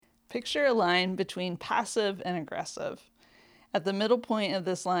Picture a line between passive and aggressive. At the middle point of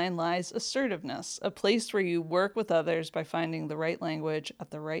this line lies assertiveness, a place where you work with others by finding the right language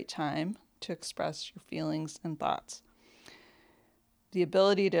at the right time to express your feelings and thoughts. The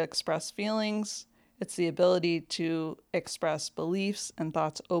ability to express feelings, it's the ability to express beliefs and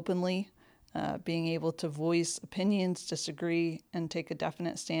thoughts openly, being able to voice opinions, disagree, and take a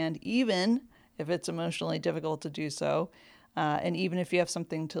definite stand, even if it's emotionally difficult to do so, and even if you have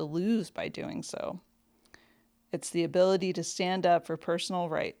something to lose by doing so. It's the ability to stand up for personal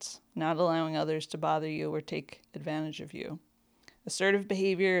rights, not allowing others to bother you or take advantage of you. Assertive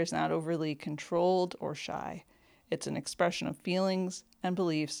behavior is not overly controlled or shy. It's an expression of feelings and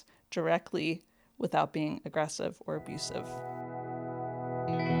beliefs directly without being aggressive or abusive.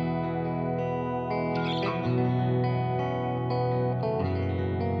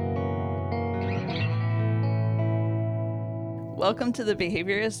 Welcome to The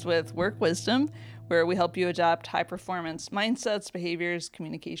Behaviorist with Work Wisdom, where we help you adopt high-performance mindsets, behaviors,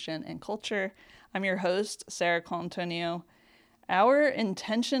 communication, and culture. I'm your host, Sarah Colantonio. Our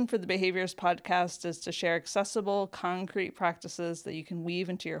intention for the Behaviorist podcast is to share accessible, concrete practices that you can weave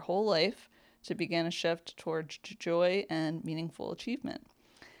into your whole life to begin a shift towards joy and meaningful achievement.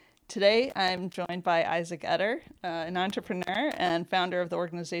 Today, I'm joined by Isaac Etter, an entrepreneur and founder of the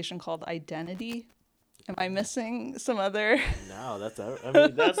organization called Identity. Am I missing some other? No,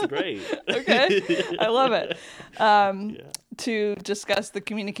 that's great. Okay, I love it. To discuss the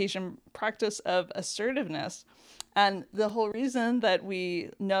communication practice of assertiveness. And the whole reason that we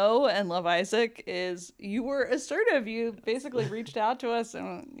know and love Isaac is you were assertive. You basically reached out to us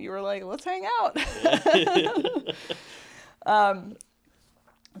and you were like, let's hang out.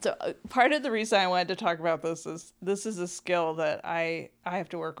 So part of the reason I wanted to talk about this is a skill that I have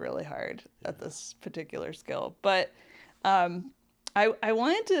to work really hard at, this particular skill. But I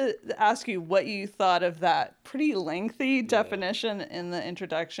wanted to ask you what you thought of that pretty lengthy definition in the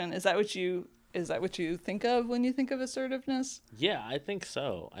introduction. Is that what you think of when you think of assertiveness? Yeah, I think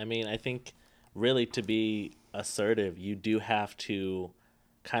so. I mean, I think really to be assertive, you do have to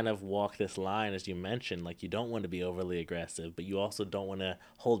kind of walk this line, as you mentioned. Like, you don't want to be overly aggressive, but you also don't want to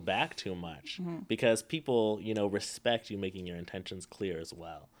hold back too much, because people, respect you making your intentions clear as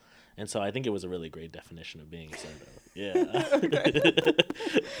well. And so I think it was a really great definition of being assertive. Yeah.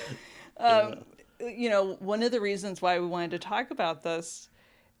 One of the reasons why we wanted to talk about this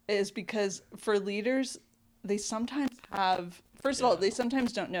is because for leaders, they sometimes have, first of all, they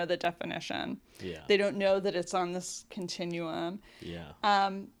sometimes don't know the definition. Yeah. They don't know that it's on this continuum. Yeah.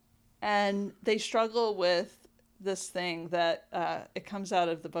 And they struggle with this thing that it comes out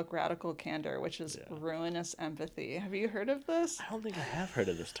of the book Radical Candor, which is ruinous empathy. Have you heard of this? I don't think I have heard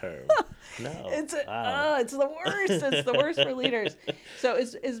of this term. No. It's the worst. It's the worst for leaders. So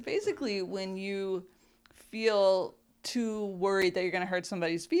it's basically when you feel too worried that you're going to hurt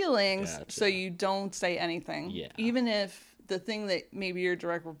somebody's feelings, so you don't say anything, even if the thing that maybe your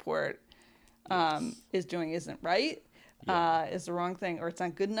direct report is doing isn't right, is the wrong thing, or it's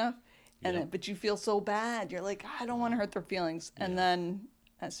not good enough, but you feel so bad. You're like, I don't want to hurt their feelings, and then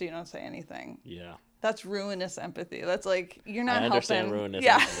so you don't say anything. Yeah. That's ruinous empathy. That's like, you're not helping. I understand ruinous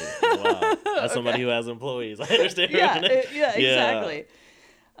empathy. Wow. As somebody who has employees, I understand ruinous. Exactly.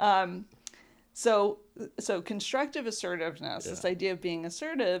 So constructive assertiveness, this idea of being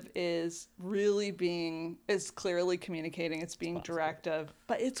assertive is clearly communicating, it's being directive,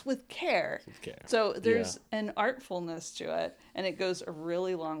 but it's with care. So there's an artfulness to it, and it goes a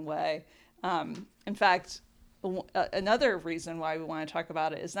really long way. In fact, another reason why we want to talk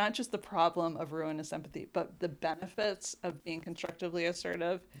about it is not just the problem of ruinous empathy, but the benefits of being constructively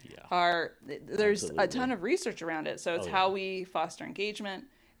assertive there's a ton of research around it. So it's how we foster engagement.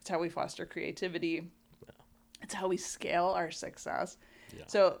 It's how we foster creativity. It's how we scale our success. Yeah.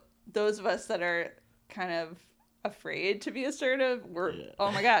 So those of us that are kind of afraid to be assertive,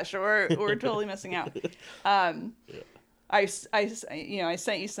 oh my gosh, we're totally missing out. I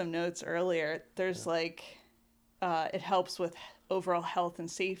sent you some notes earlier. There's it helps with overall health and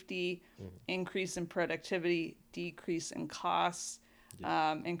safety, increase in productivity, decrease in costs,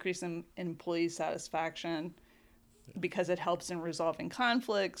 increase in employee satisfaction, because it helps in resolving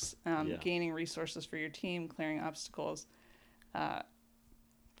conflicts, gaining resources for your team, clearing obstacles,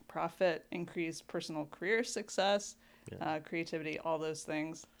 profit, increase personal career success, creativity, all those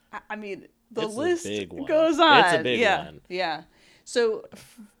things. I mean, the list goes on. It's a big one. Yeah. So,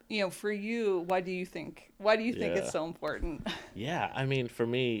 for you, why do you think it's so important? Yeah. I mean, for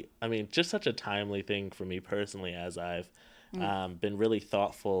me, just such a timely thing for me personally, as I've been really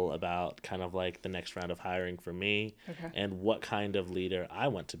thoughtful about kind of like the next round of hiring for me and what kind of leader I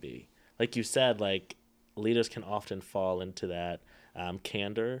want to be. Like you said, like leaders can often fall into that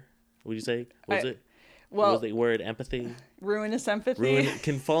candor. Would you say? Was the word empathy? Ruinous empathy.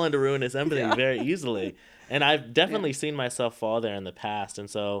 Can fall into ruinous empathy very easily. And I've definitely seen myself fall there in the past. And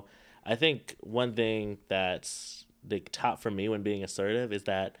so I think one thing that's the top for me when being assertive is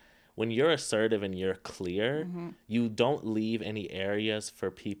that when you're assertive and you're clear, you don't leave any areas for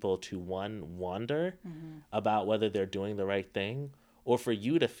people to wonder about whether they're doing the right thing, or for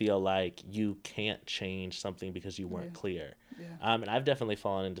you to feel like you can't change something because you weren't clear. Yeah. And I've definitely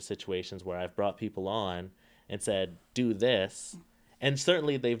fallen into situations where I've brought people on and said, do this. And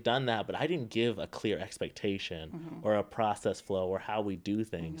certainly they've done that, but I didn't give a clear expectation or a process flow or how we do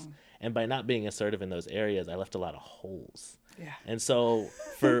things. And by not being assertive in those areas, I left a lot of holes. Yeah. And so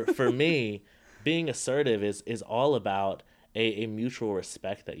for me, being assertive is all about a mutual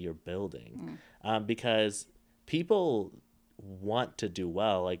respect that you're building. Because people want to do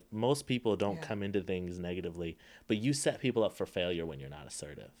well. Like most people don't come into things negatively, but you set people up for failure when you're not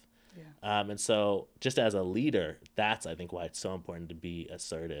assertive. Yeah. And so just as a leader, that's, I think, why it's so important to be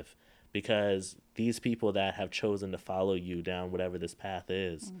assertive, because these people that have chosen to follow you down whatever this path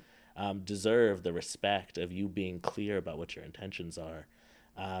is deserve the respect of you being clear about what your intentions are.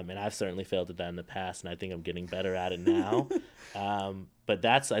 And I've certainly failed at that in the past, and I think I'm getting better at it now. But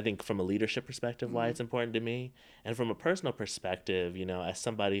that's, I think, from a leadership perspective, why it's important to me. And from a personal perspective, you know, as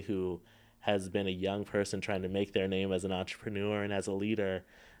somebody who has been a young person trying to make their name as an entrepreneur and as a leader,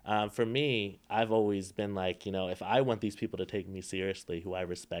 for me, I've always been like, you know, if I want these people to take me seriously, who I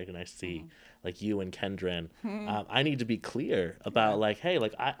respect and I see, like you and Kendrin, I need to be clear about like, hey,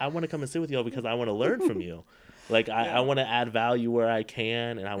 like I want to come and sit with you all because I want to learn from you. Like I want to add value where I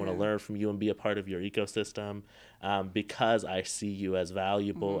can, and I want to learn from you and be a part of your ecosystem because I see you as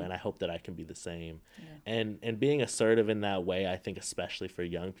valuable, and I hope that I can be the same. Yeah. And being assertive in that way, I think especially for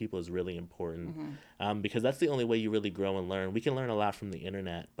young people, is really important because that's the only way you really grow and learn. We can learn a lot from the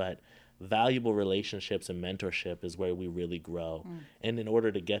internet, but valuable relationships and mentorship is where we really grow. And in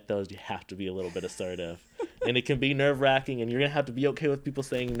order to get those, you have to be a little bit assertive. And it can be nerve-wracking, and you're going to have to be okay with people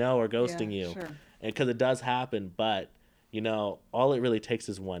saying no or ghosting you. Sure. Because it does happen, but, you know, all it really takes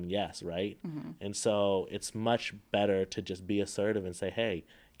is one yes, right? And so it's much better to just be assertive and say, hey,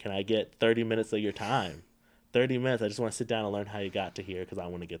 can I get 30 minutes of your time? 30 minutes, I just want to sit down and learn how you got to here because I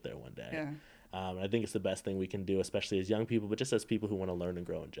want to get there one day. Yeah. I think it's the best thing we can do, especially as young people, but just as people who want to learn and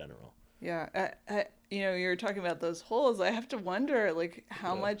grow in general. Yeah. You know, you're talking about those holes. I have to wonder, like,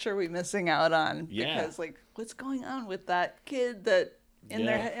 how much are we missing out on? Because, like, what's going on with that kid that in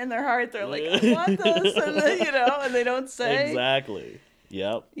their heart, they're like, I want this, and then, you know, and they don't say. Exactly.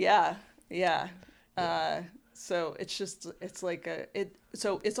 Yep. Yeah. So it's like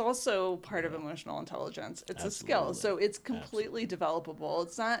so it's also part of emotional intelligence. It's a skill. So it's completely developable.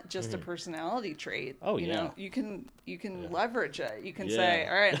 It's not just a personality trait. Oh, you know, you can leverage it. You can say,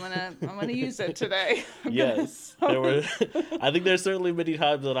 all right, I'm gonna use it today. Yes. I think there's certainly many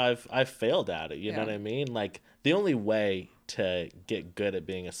times that I've failed at it. You know what I mean? Like the only way to get good at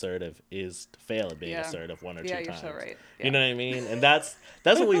being assertive is to fail at being assertive one or two times. Yeah, you're so right. Yeah. You know what I mean? And that's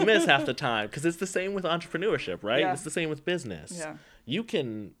what we miss half the time, because it's the same with entrepreneurship, right? Yeah. It's the same with business. Yeah. You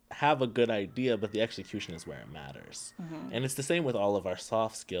can have a good idea, but the execution is where it matters. And it's the same with all of our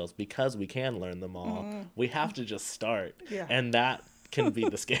soft skills. Because we can learn them all, we have to just start. Yeah. And that can be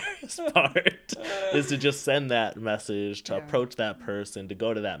the scariest part, is to just send that message, to approach that person, to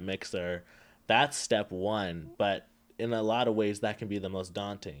go to that mixer. That's step one, but in a lot of ways that can be the most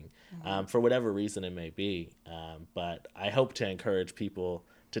daunting for whatever reason it may be. But I hope to encourage people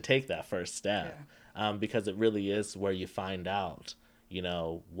to take that first step because it really is where you find out, you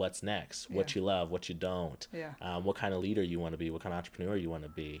know, what's next, what you love, what you don't, what kind of leader you want to be, what kind of entrepreneur you want to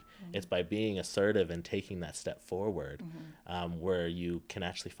be. It's by being assertive and taking that step forward where you can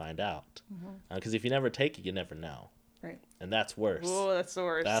actually find out. Because if you never take it, you never know. Right. And that's worse. Oh, that's the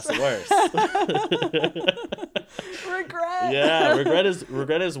worst. That's the worst. Regret. Yeah,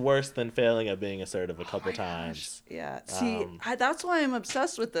 regret is worse than failing at being assertive a couple times. Gosh. Yeah. See, that's why I'm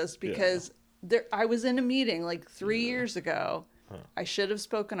obsessed with this, because I was in a meeting like 3 years ago. I should have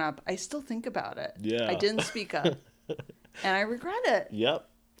spoken up. I still think about it. Yeah. I didn't speak up. And I regret it. Yep.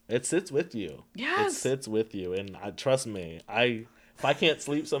 It sits with you. Yes. It sits with you. And trust me, if I can't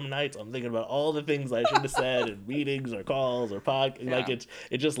sleep some nights, I'm thinking about all the things I should have said in meetings or calls or podcasts. Like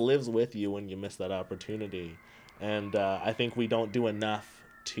it just lives with you when you miss that opportunity. And I think we don't do enough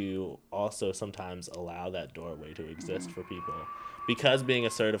to also sometimes allow that doorway to exist for people. Because being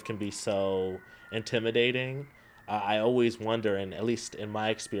assertive can be so intimidating, I always wonder, and at least in my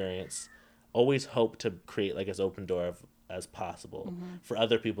experience, always hope to create like as open door as possible for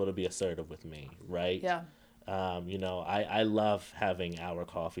other people to be assertive with me, right? Yeah. I love having hour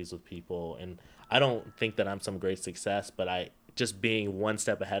coffees with people, and I don't think that I'm some great success, but I just being one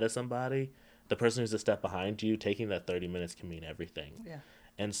step ahead of somebody, the person who's a step behind you, taking that 30 minutes can mean everything. Yeah.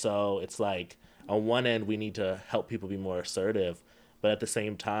 And so it's like on one end, we need to help people be more assertive, but at the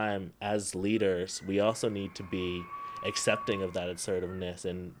same time, as leaders, we also need to be accepting of that assertiveness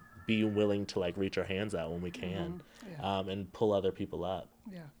and be willing to like reach our hands out when we can, and pull other people up.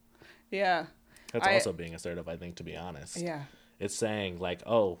 Yeah. Yeah. That's also being assertive, I think, to be honest. Yeah. It's saying like,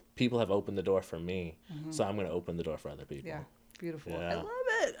 oh, people have opened the door for me, so I'm going to open the door for other people. Yeah. Beautiful. Yeah. I love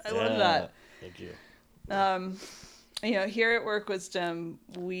it. I love that. Thank you. Here at Work Wisdom,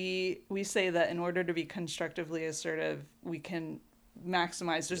 we say that in order to be constructively assertive, we can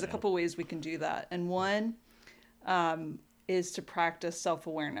maximize. There's a couple ways we can do that. And one is to practice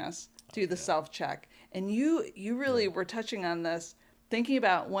self-awareness, do the self-check. And you really were touching on this, thinking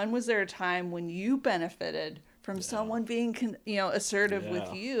about when was there a time when you benefited from someone being, assertive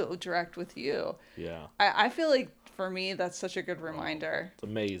with you, direct with you. Yeah. I feel like for me, that's such a good reminder. It's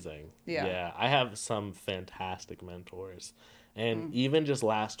amazing. Yeah. I have some fantastic mentors. And even just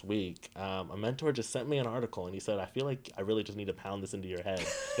last week, a mentor just sent me an article and he said, I feel like I really just need to pound this into your head.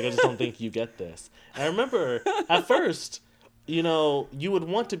 Like, I just don't think you get this. And I remember at first, you would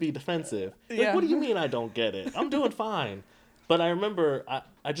want to be defensive. Like, what do you mean I don't get it? I'm doing fine. But I remember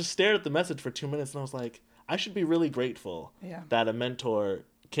I just stared at the message for 2 minutes and I was like, I should be really grateful that a mentor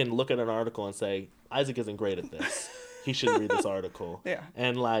can look at an article and say, Isaac isn't great at this. He should read this article. Yeah.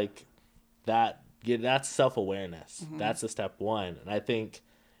 And like that's self-awareness. That's the step one. And I think,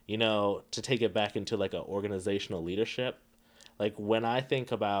 to take it back into like an organizational leadership, like when I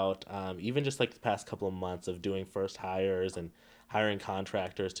think about even just like the past couple of months of doing first hires and hiring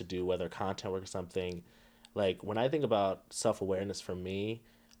contractors to do whether content work or something, like when I think about self-awareness for me,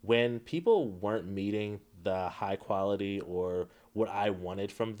 when people weren't meeting the high quality or what I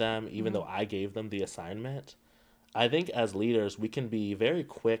wanted from them, even though I gave them the assignment, I think as leaders, we can be very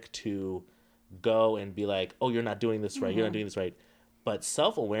quick to go and be like, oh, you're not doing this right. You're not doing this right. But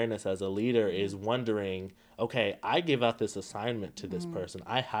self-awareness as a leader is wondering, okay, I gave out this assignment to this person.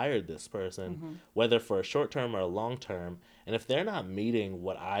 I hired this person, whether for a short term or a long term. And if they're not meeting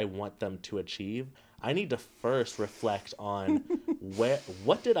what I want them to achieve, I need to first reflect on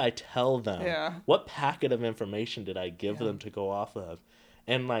what did I tell them? Yeah. What packet of information did I give them to go off of?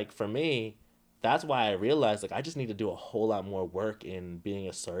 And like for me, that's why I realized like I just need to do a whole lot more work in being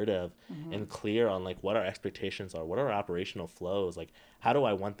assertive and clear on like what our expectations are, what are our operational flows, like how do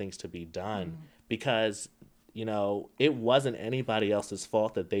I want things to be done? Because it wasn't anybody else's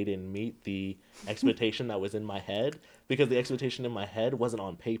fault that they didn't meet the expectation that was in my head, because the expectation in my head wasn't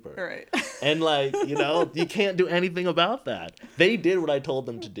on paper. Right. And like, you can't do anything about that. They did what I told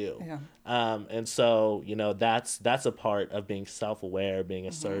them to do. Yeah. And so, that's a part of being self-aware, being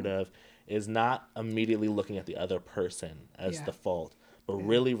assertive, is not immediately looking at the other person as the fault, but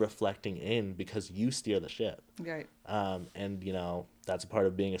really reflecting in, because you steer the ship. Right. And that's a part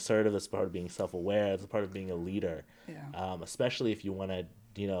of being assertive. That's a part of being self-aware. That's a part of being a leader. Yeah. Especially if you want to,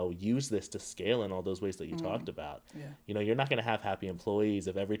 use this to scale in all those ways that you talked about. Yeah. You're not going to have happy employees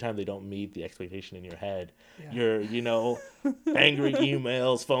if every time they don't meet the expectation in your head, you're, angry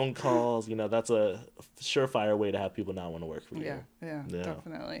emails, phone calls. That's a surefire way to have people not want to work for you. Yeah,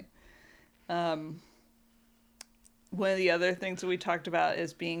 definitely. One of the other things that we talked about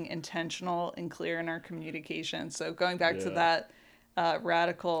is being intentional and clear in our communication. So going back to that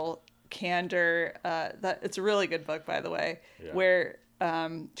radical candor, that it's a really good book, by the way, where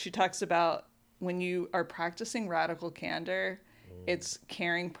she talks about when you are practicing radical candor, it's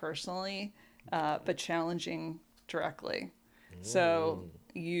caring personally, but challenging directly. So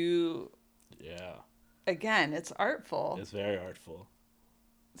again, it's artful. It's very artful.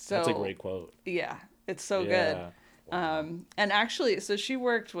 So that's a great quote. Yeah, it's so good. Wow. And actually, so she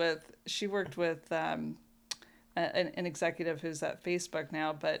worked with an executive who's at Facebook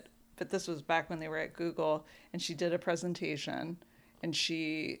now, but this was back when they were at Google, and she did a presentation, and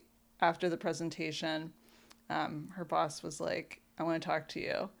after the presentation, her boss was like, I want to talk to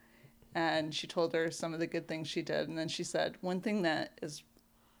you. And she told her some of the good things she did. And then she said, one thing that is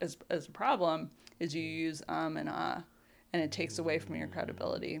a problem is you use and ah, and it takes away from your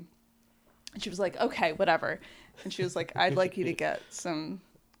credibility. And she was like, okay, whatever. And she was like, I'd like you to get some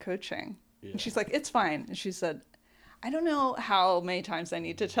coaching. Yeah. And she's like, it's fine. And she said, I don't know how many times I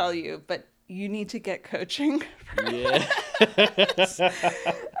need to tell you, but you need to get coaching. Yeah.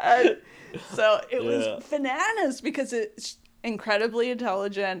 So it was bananas because it's incredibly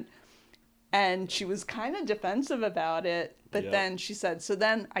intelligent, and she was kind of defensive about it. But then she said, so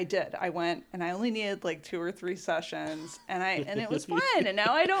then I went, and I only needed like 2 or 3 sessions, and it was fine. And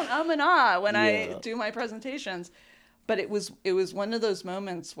now I don't and ah when I do my presentations. But it was one of those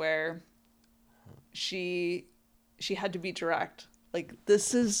moments where she had to be direct. Like,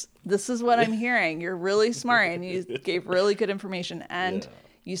 this is what I'm hearing. You're really smart, and you gave really good information, and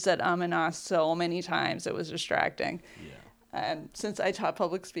you said and ah so many times it was distracting. Yeah. And since I taught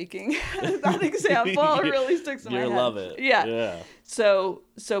public speaking, that example really sticks in my head. You love it. Yeah. So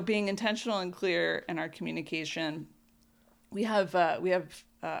being intentional and clear in our communication, we have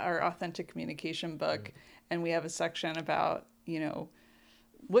our authentic communication book, and we have a section about,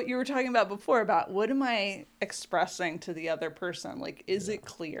 what you were talking about before, about what am I expressing to the other person? Like, is it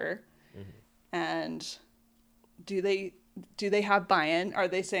clear? And do they have buy-in? Are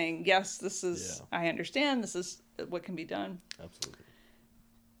they saying, yes, this is, I understand, this is what can be done? Absolutely.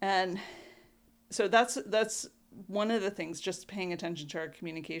 And so that's one of the things, just paying attention to our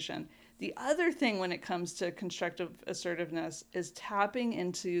communication. The other thing when it comes to constructive assertiveness is tapping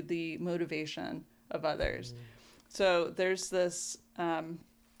into the motivation of others. So there's this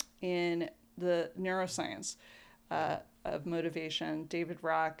in the neuroscience of motivation, David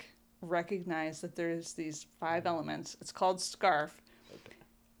Rock recognized that there's these 5 elements. It's called SCARF,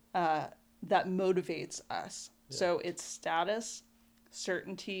 that motivates us. Yeah. So it's status,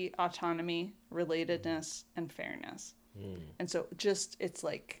 certainty, autonomy, relatedness, and fairness. And so it's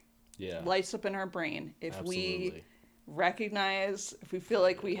like lights up in our brain. If we recognize, if we feel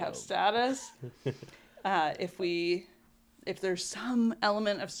like we have status, if there's some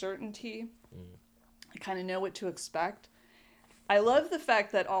element of certainty, I kind of know what to expect. I love the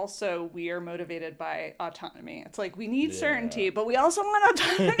fact that also we are motivated by autonomy. It's like we need certainty, but we also want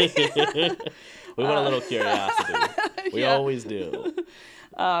autonomy. We want a little curiosity. We always do.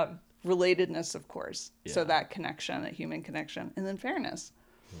 Relatedness, of course. Yeah. So that connection, that human connection, and then fairness.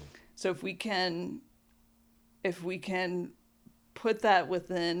 So if we can put that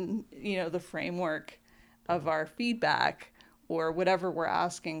within, the framework of our feedback or whatever we're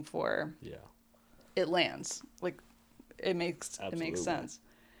asking for, it lands. Like, it makes sense.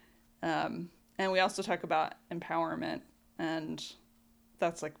 And we also talk about empowerment, and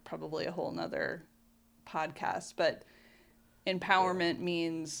that's like probably a whole nother podcast, but empowerment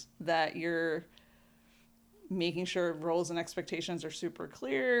means that you're making sure roles and expectations are super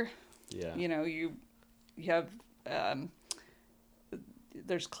clear. Yeah. You have,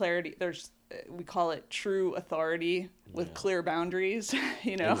 there's clarity, we call it true authority with clear boundaries,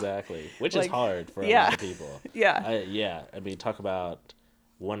 Exactly. Which is hard for a lot of people. I mean, talk about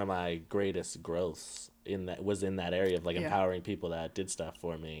one of my greatest growths in that area of empowering people that did stuff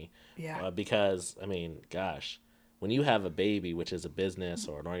for me. Yeah. Because, I mean, gosh, when you have a baby, which is a business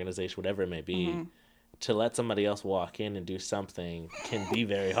or an organization, whatever it may be, to let somebody else walk in and do something can be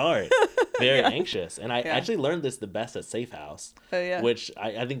very hard, very anxious. And I actually learned this the best at Safe House, which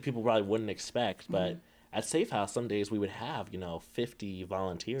I think people probably wouldn't expect. But at Safe House, some days we would have, 50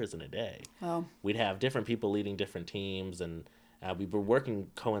 volunteers in a day. Wow. We'd have different people leading different teams, and we were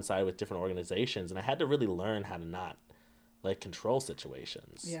working coincide with different organizations. And I had to really learn how to not control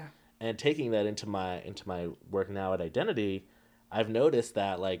situations. Yeah. And taking that into my work now at Identity, I've noticed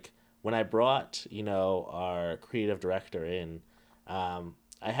that when I brought, our creative director in,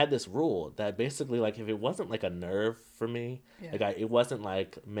 I had this rule that basically, if it wasn't a nerve for me, it wasn't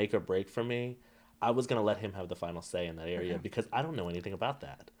make or break for me, I was going to let him have the final say in that area because I don't know anything about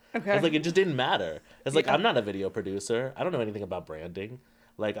that. Okay. It's it just didn't matter. It's I'm not a video producer. I don't know anything about branding.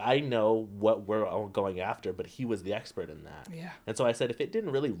 I know what we're all going after, but he was the expert in that. Yeah. And so I said, if it didn't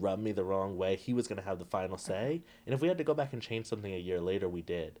really rub me the wrong way, he was going to have the final say. And if we had to go back and change something a year later, we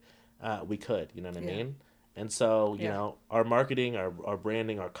did. We could, you know what I mean? And so, you know, our marketing, our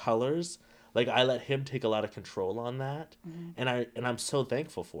branding, our colors, I let him take a lot of control on that. Mm-hmm. And I'm so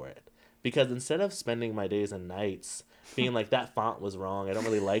thankful for it. Because instead of spending my days and nights being that font was wrong, I don't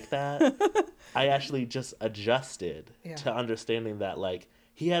really like that, I actually just adjusted to understanding that,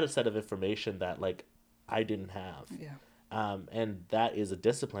 he had a set of information that, I didn't have. Yeah. And that is a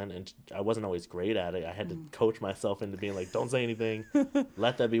discipline, and I wasn't always great at it. I had to coach myself into being don't say anything,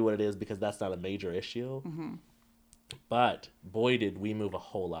 let that be what it is, because that's not a major issue. Mm-hmm. But boy, did we move a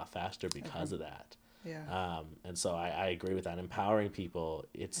whole lot faster because of that. Yeah. And so I agree with that. Empowering people,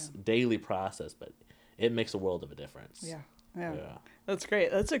 it's daily process, but it makes a world of a difference. Yeah. Yeah. Yeah. That's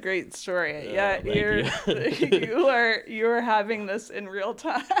great. That's a great story. Yeah, you're having this in real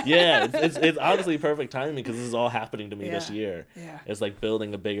time. Yeah, it's honestly perfect timing because this is all happening to me this year. Yeah. It's like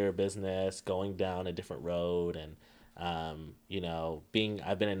building a bigger business, going down a different road, and I've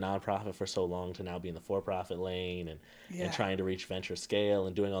been in nonprofit for so long to now be in the for-profit lane and trying to reach venture scale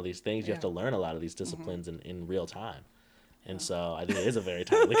and doing all these things. You have to learn a lot of these disciplines in real time. And so I think it is a very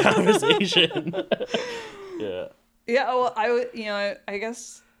timely conversation. Yeah. Yeah, well, I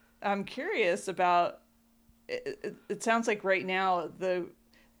guess I'm curious about it. It sounds like right now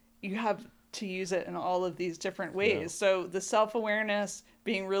you have to use it in all of these different ways. Yeah. So the self-awareness,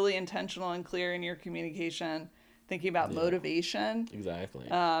 being really intentional and clear in your communication, thinking about motivation, exactly,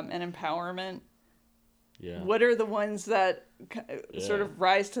 and empowerment. Yeah. What are the ones that sort of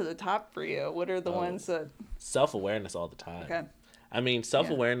rise to the top for you? What are the ones that... Self-awareness all the time. Okay. I mean,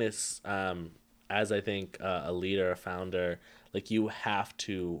 self-awareness, as I think a leader, a founder, like you have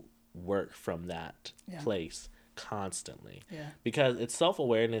to work from that place constantly. Yeah. Because it's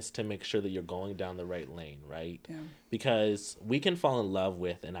self-awareness to make sure that you're going down the right lane, right? Yeah. Because we can fall in love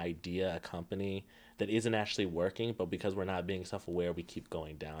with an idea, a company that isn't actually working, but because we're not being self-aware, we keep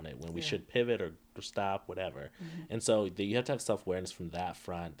going down it when we should pivot or stop, whatever. Mm-hmm. And so you have to have self-awareness from that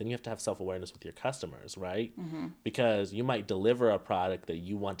front. Then you have to have self-awareness with your customers, right? Mm-hmm. Because you might deliver a product that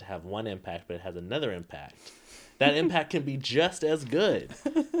you want to have one impact, but it has another impact. That impact can be just as good.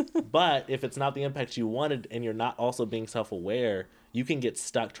 But if it's not the impact you wanted and you're not also being self-aware, you can get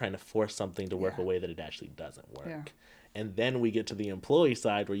stuck trying to force something to work a way that it actually doesn't work. Yeah. And then we get to the employee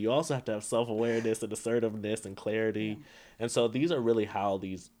side where you also have to have self-awareness and assertiveness and clarity. Yeah. And so these are really how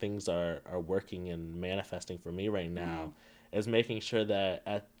these things are working and manifesting for me right now, is making sure that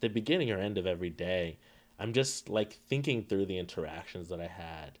at the beginning or end of every day, I'm just like thinking through the interactions that I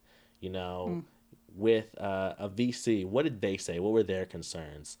had, with a VC. What did they say? What were their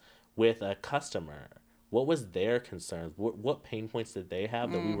concerns? With a customer, what was their concerns? What pain points did they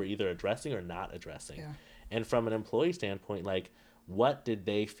have that we were either addressing or not addressing? Yeah. And from an employee standpoint, like, what did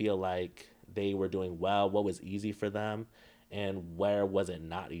they feel like they were doing well? What was easy for them? And where was it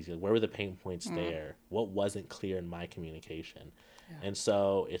not easy? Where were the pain points there? What wasn't clear in my communication? Yeah. And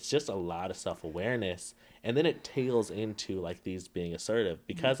so it's just a lot of self-awareness. And then it tails into like these being assertive.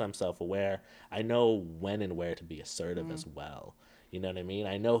 Because I'm self-aware, I know when and where to be assertive as well. You know what I mean?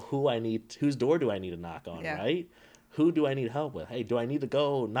 I know whose door do I need to knock on, right? Who do I need help with? Hey, do I need to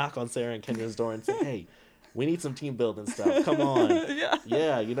go knock on Sarah and Kenya's door and say, hey, we need some team building stuff. Come on.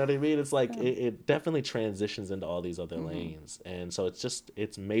 Yeah, you know what I mean? It's like it definitely transitions into all these other lanes. And so it's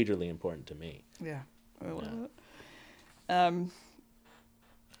majorly important to me. Yeah. I love it.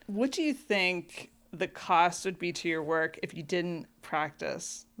 What do you think the cost would be to your work if you didn't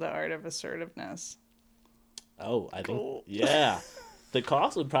practice the art of assertiveness? Oh, I think, the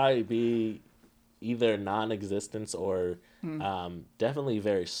cost would probably be either non-existence or definitely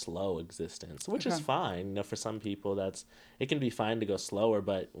very slow existence, which is fine. For some people, it can be fine to go slower.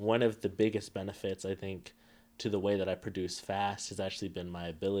 But one of the biggest benefits, I think, to the way that I produce fast has actually been my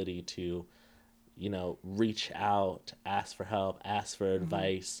ability to, reach out, ask for help, ask for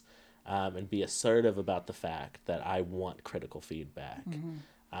advice, and be assertive about the fact that I want critical feedback.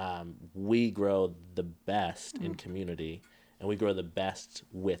 We grow the best in community, and we grow the best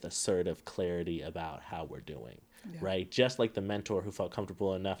with assertive clarity about how we're doing, right? Just like the mentor who felt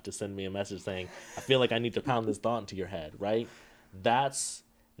comfortable enough to send me a message saying, I feel like I need to pound this thought into your head, right? That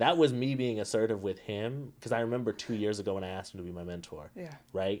was me being assertive with him, because I remember 2 years ago when I asked him to be my mentor,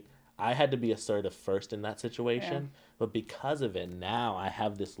 right? I had to be assertive first in that situation, but because of it, now I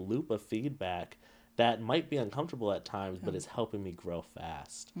have this loop of feedback that might be uncomfortable at times, but is helping me grow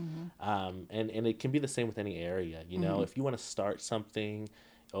fast. And it can be the same with any area. If you want to start something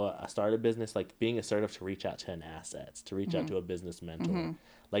or start a business, like being assertive to reach out to an asset, to reach out to a business mentor,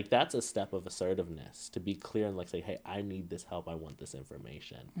 like that's a step of assertiveness, to be clear and like say, hey, I need this help. I want this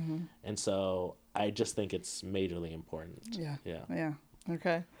information. And so I just think it's majorly important. Yeah.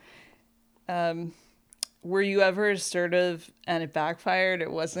 Okay. Were you ever assertive and it backfired? It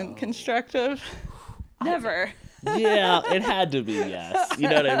wasn't constructive? Never. Yeah, it had to be yes. You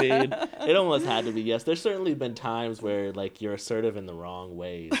know what I mean? It almost had to be yes. There's certainly been times where like you're assertive in the wrong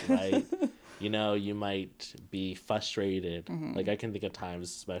ways, right? You might be frustrated. Like I can think of times,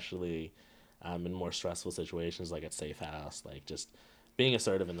 especially in more stressful situations, like at Safe House, like just being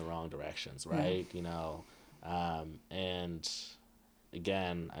assertive in the wrong directions, right? And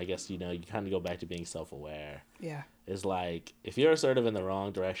again, I guess, you kind of go back to being self-aware. Yeah. Is like, if you're assertive in the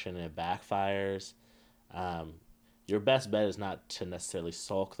wrong direction and it backfires, your best bet is not to necessarily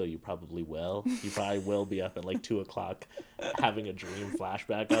sulk, though you probably will. You probably will be up at like 2:00 having a dream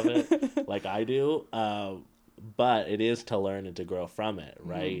flashback of it, like I do. But it is to learn and to grow from it,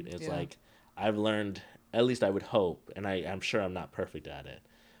 right? It's like I've learned, at least I would hope, and I'm sure I'm not perfect at it,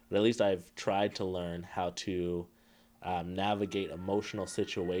 but at least I've tried to learn how to navigate emotional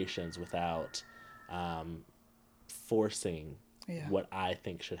situations without forcing what I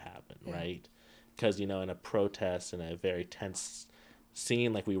think should happen, right? Because, in a protest, in a very tense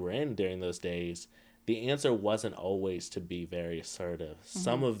scene like we were in during those days, the answer wasn't always to be very assertive.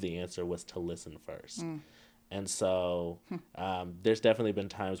 Some of the answer was to listen first. And so there's definitely been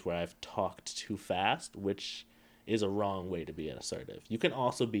times where I've talked too fast, which is a wrong way to be assertive. You can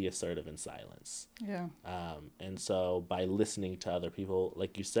also be assertive in silence. Yeah. And so by listening to other people,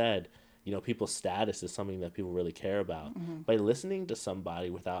 like you said, people's status is something that people really care about. By listening to somebody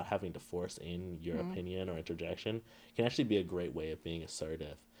without having to force in your opinion or interjection can actually be a great way of being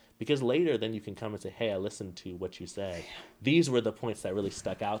assertive. Because later, then you can come and say, hey, I listened to what you said. These were the points that really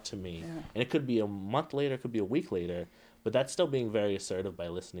stuck out to me. Yeah. And it could be a month later, it could be a week later, but that's still being very assertive by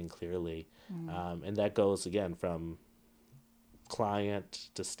listening clearly. And that goes, again, from client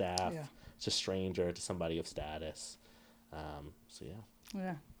to staff to stranger to somebody of status.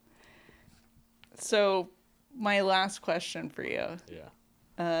 Yeah. So my last question for you.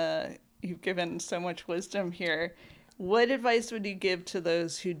 You've given so much wisdom here. What advice would you give to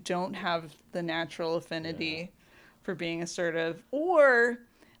those who don't have the natural affinity for being assertive or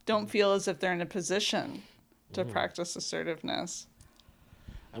don't feel as if they're in a position to practice assertiveness?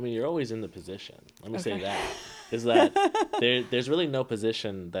 I mean, you're always in the position. Let me say that. Is that there's really no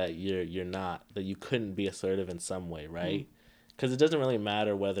position that you're not, that you couldn't be assertive in some way, right? Because it doesn't really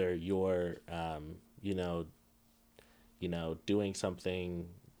matter whether you're, doing something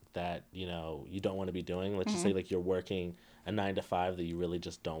that, you don't want to be doing. Let's just say like you're working a 9 to 5 that you really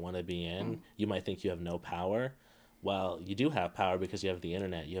just don't want to be in. You might think you have no power. Well, you do have power because you have the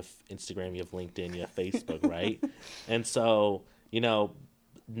internet, you have Instagram, you have LinkedIn, you have Facebook, right? And so,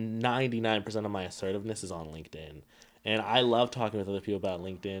 99% of my assertiveness is on LinkedIn. And I love talking with other people about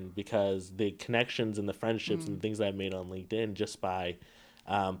LinkedIn because the connections and the friendships and things that I've made on LinkedIn just by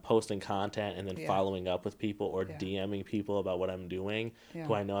posting content and then following up with people or DMing people about what I'm doing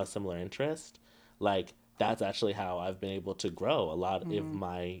who I know have similar interest. Like, that's actually how I've been able to grow a lot of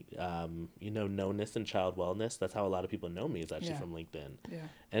my, knownness and child wellness. That's how a lot of people know me, is actually from LinkedIn. Yeah.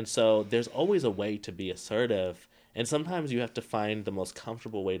 And so there's always a way to be assertive. And sometimes you have to find the most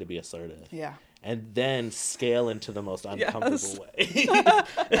comfortable way to be assertive. Yeah. And then scale into the most uncomfortable way.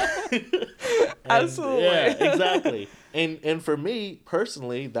 Absolutely. Yeah, exactly. And for me,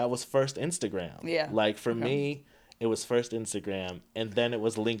 personally, that was first Instagram. Yeah. Like, for me, it was first Instagram, and then it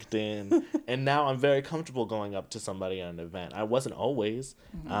was LinkedIn. And now I'm very comfortable going up to somebody at an event. I wasn't always.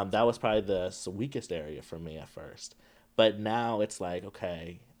 That was probably the weakest area for me at first. But now it's like,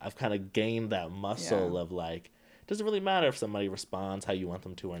 okay, I've kind of gained that muscle of like, it doesn't really matter if somebody responds how you want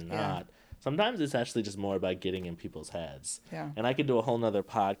them to or not. Yeah. Sometimes it's actually just more about getting in people's heads. Yeah. And I could do a whole nother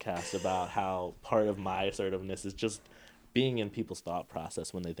podcast about how part of my assertiveness is just being in people's thought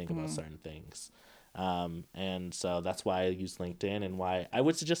process when they think about certain things. And so that's why I use LinkedIn, and why I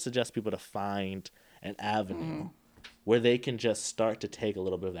would suggest people to find an avenue where they can just start to take a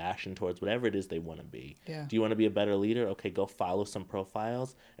little bit of action towards whatever it is they want to be. Yeah. Do you want to be a better leader? Okay, go follow some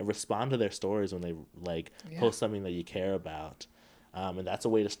profiles and respond to their stories when they post something that you care about. And that's a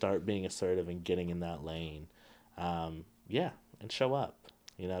way to start being assertive and getting in that lane. And show up.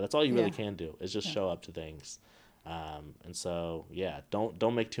 That's all you really can do, is just show up to things. And so,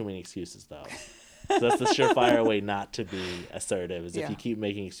 don't make too many excuses, though. So that's the surefire way not to be assertive, is if you keep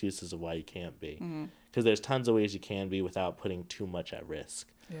making excuses of why you can't be. Because there's tons of ways you can be without putting too much at risk.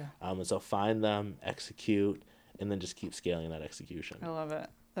 Yeah. And so find them, execute, and then just keep scaling that execution. I love it.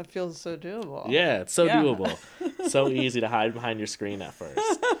 That feels so doable. Yeah, it's so doable. So easy to hide behind your screen at first.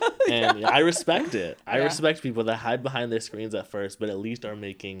 And I respect it. I respect people that hide behind their screens at first, but at least are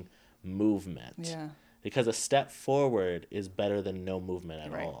making movement. Yeah. Because a step forward is better than no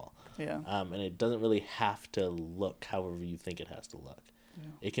movement at all. Yeah. And it doesn't really have to look however you think it has to look. Yeah.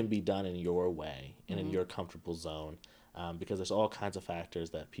 It can be done in your way and in your comfortable zone, because there's all kinds of factors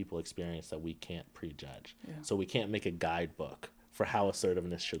that people experience that we can't prejudge. Yeah. So we can't make a guidebook for how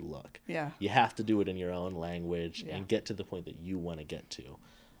assertiveness should look. Yeah. You have to do it in your own language and get to the point that you want to get to.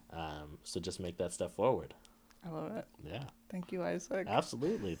 So just make that step forward. I love it. Yeah. Thank you, Isaac.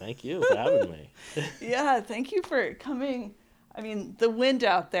 Absolutely. Thank you for having me. Yeah, thank you for coming. I mean, the wind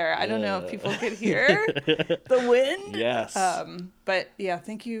out there, I don't know if people could hear the wind. Yes. But yeah,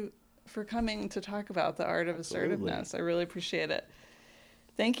 thank you for coming to talk about the art of assertiveness. I really appreciate it.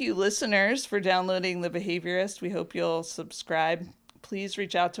 Thank you, listeners, for downloading The Behaviorist. We hope you'll subscribe. Please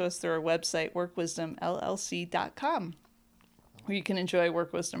reach out to us through our website, workwisdomllc.com, where you can enjoy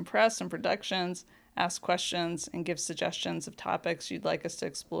Work Wisdom Press and productions, ask questions, and give suggestions of topics you'd like us to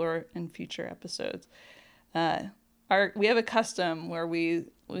explore in future episodes. We have a custom where we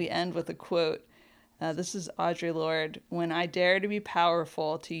end with a quote. This is Audre Lorde. "When I dare to be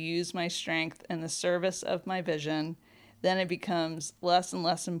powerful, to use my strength in the service of my vision, then it becomes less and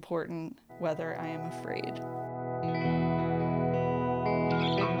less important whether I am afraid."